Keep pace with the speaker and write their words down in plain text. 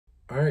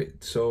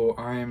Alright, so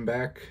I am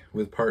back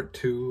with part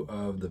 2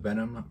 of the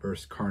Venom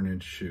vs.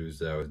 Carnage shoes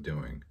that I was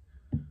doing.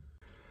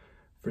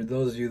 For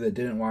those of you that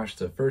didn't watch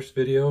the first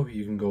video,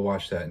 you can go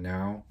watch that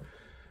now.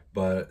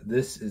 But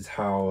this is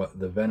how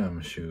the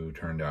Venom shoe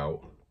turned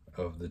out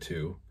of the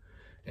two.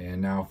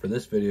 And now for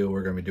this video,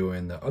 we're going to be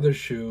doing the other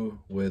shoe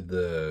with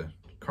the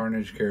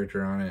Carnage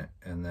character on it.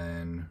 And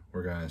then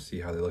we're going to see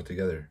how they look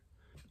together.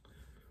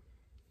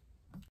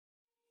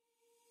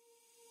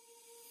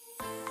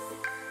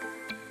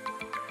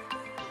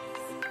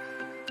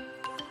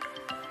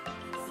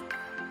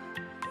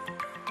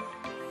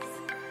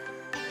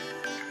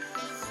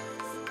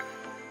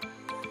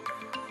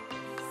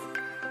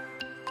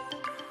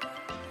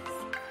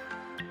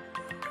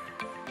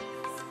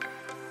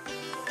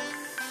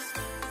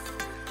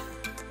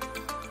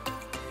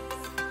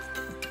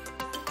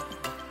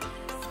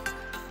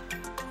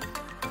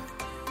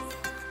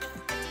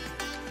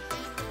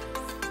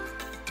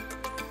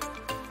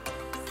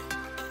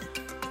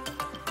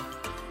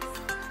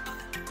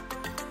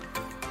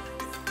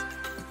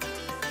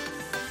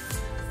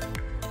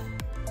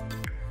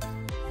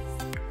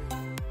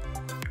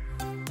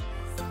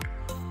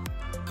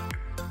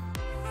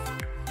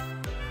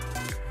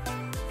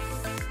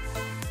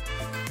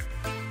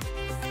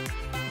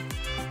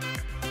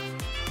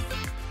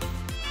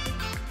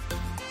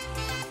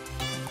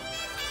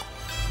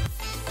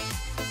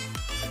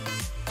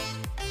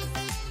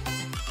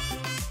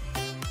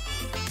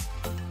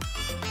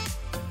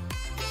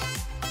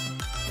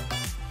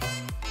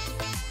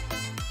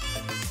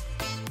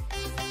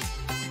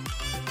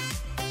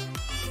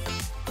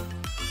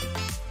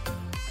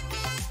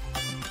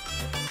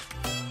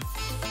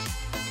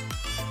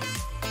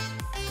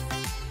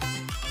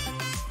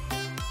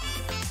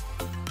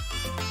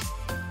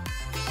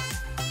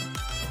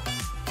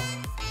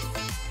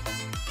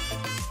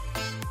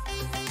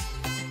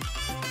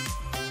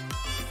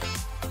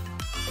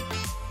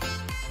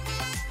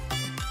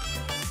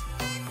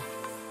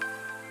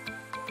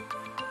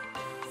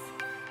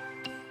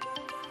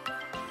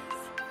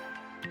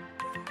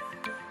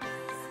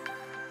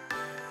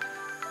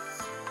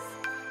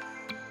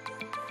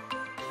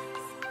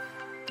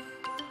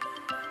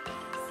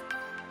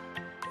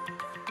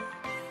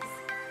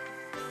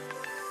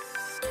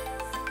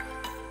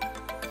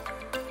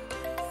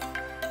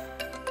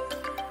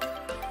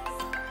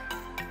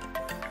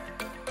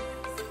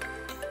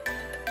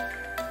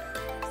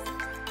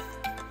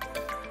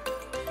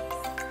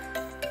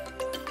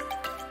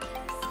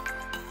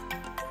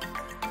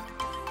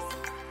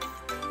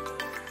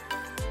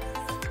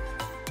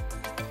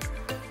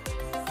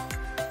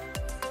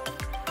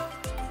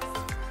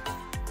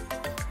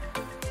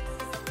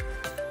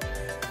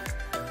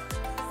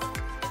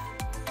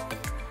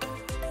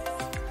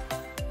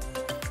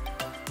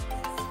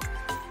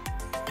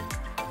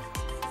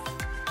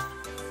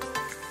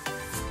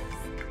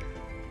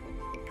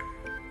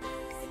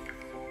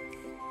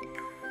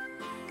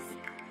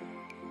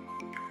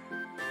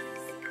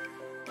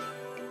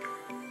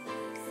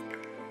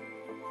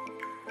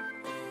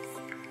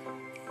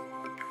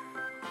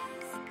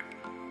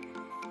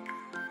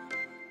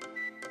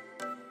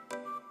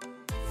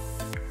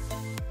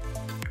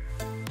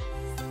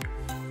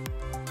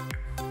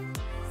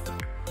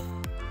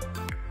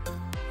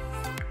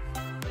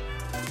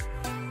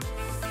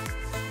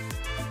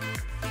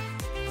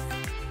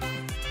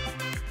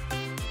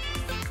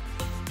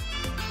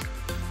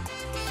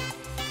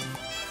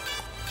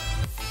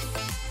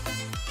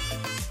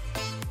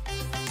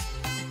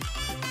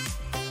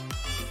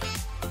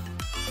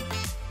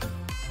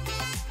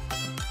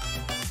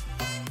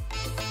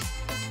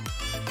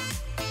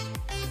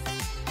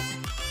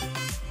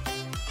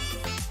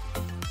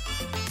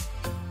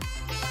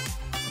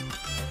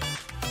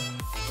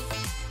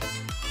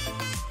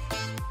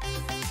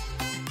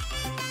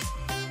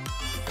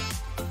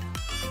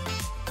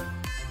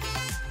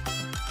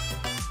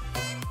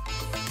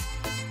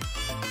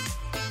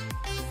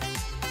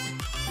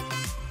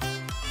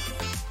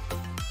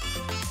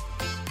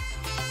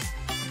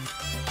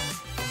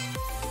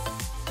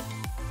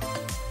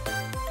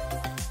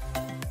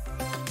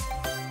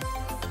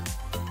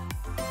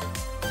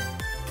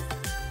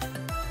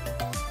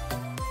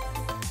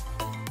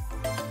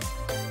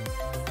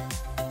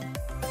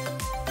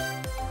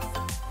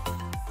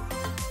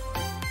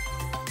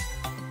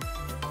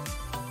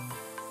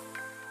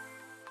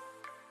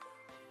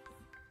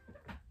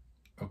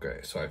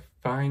 Okay, so I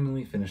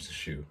finally finished the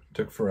shoe.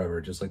 Took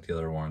forever, just like the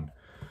other one,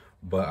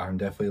 but I'm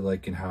definitely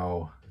liking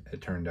how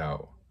it turned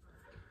out.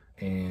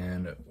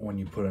 And when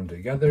you put them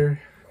together,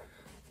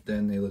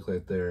 then they look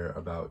like they're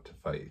about to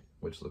fight,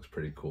 which looks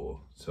pretty cool.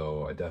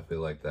 So I definitely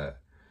like that.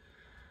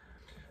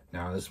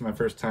 Now, this is my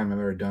first time I've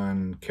ever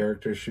done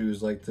character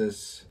shoes like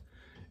this.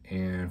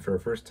 And for a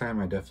first time,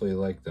 I definitely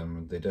like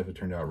them. They definitely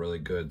turned out really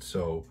good.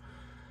 So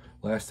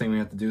last thing we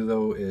have to do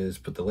though is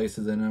put the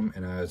laces in them,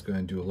 and I was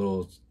going to do a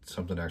little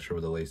something extra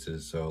with the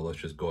laces, so let's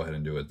just go ahead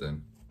and do it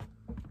then.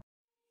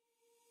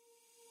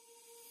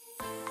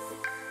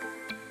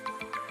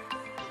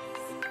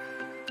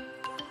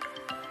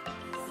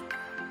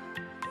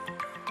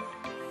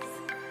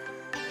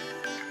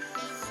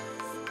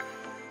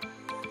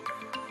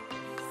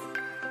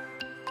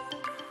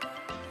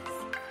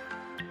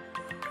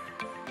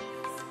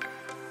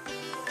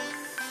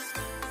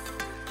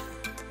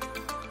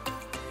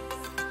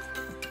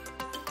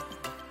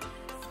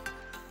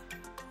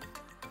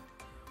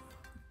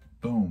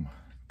 Boom,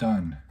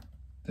 done.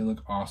 They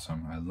look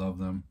awesome. I love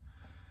them.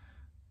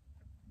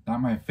 Not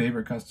my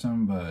favorite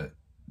custom, but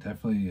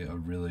definitely a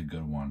really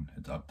good one.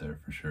 It's up there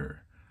for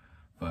sure.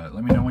 But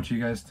let me know what you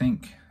guys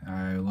think.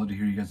 I would love to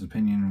hear you guys'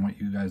 opinion on what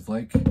you guys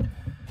like.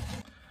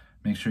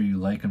 Make sure you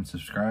like and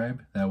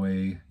subscribe. That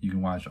way you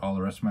can watch all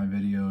the rest of my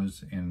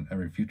videos and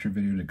every future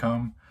video to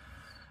come.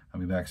 I'll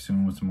be back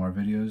soon with some more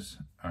videos.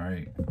 All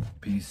right,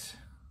 peace.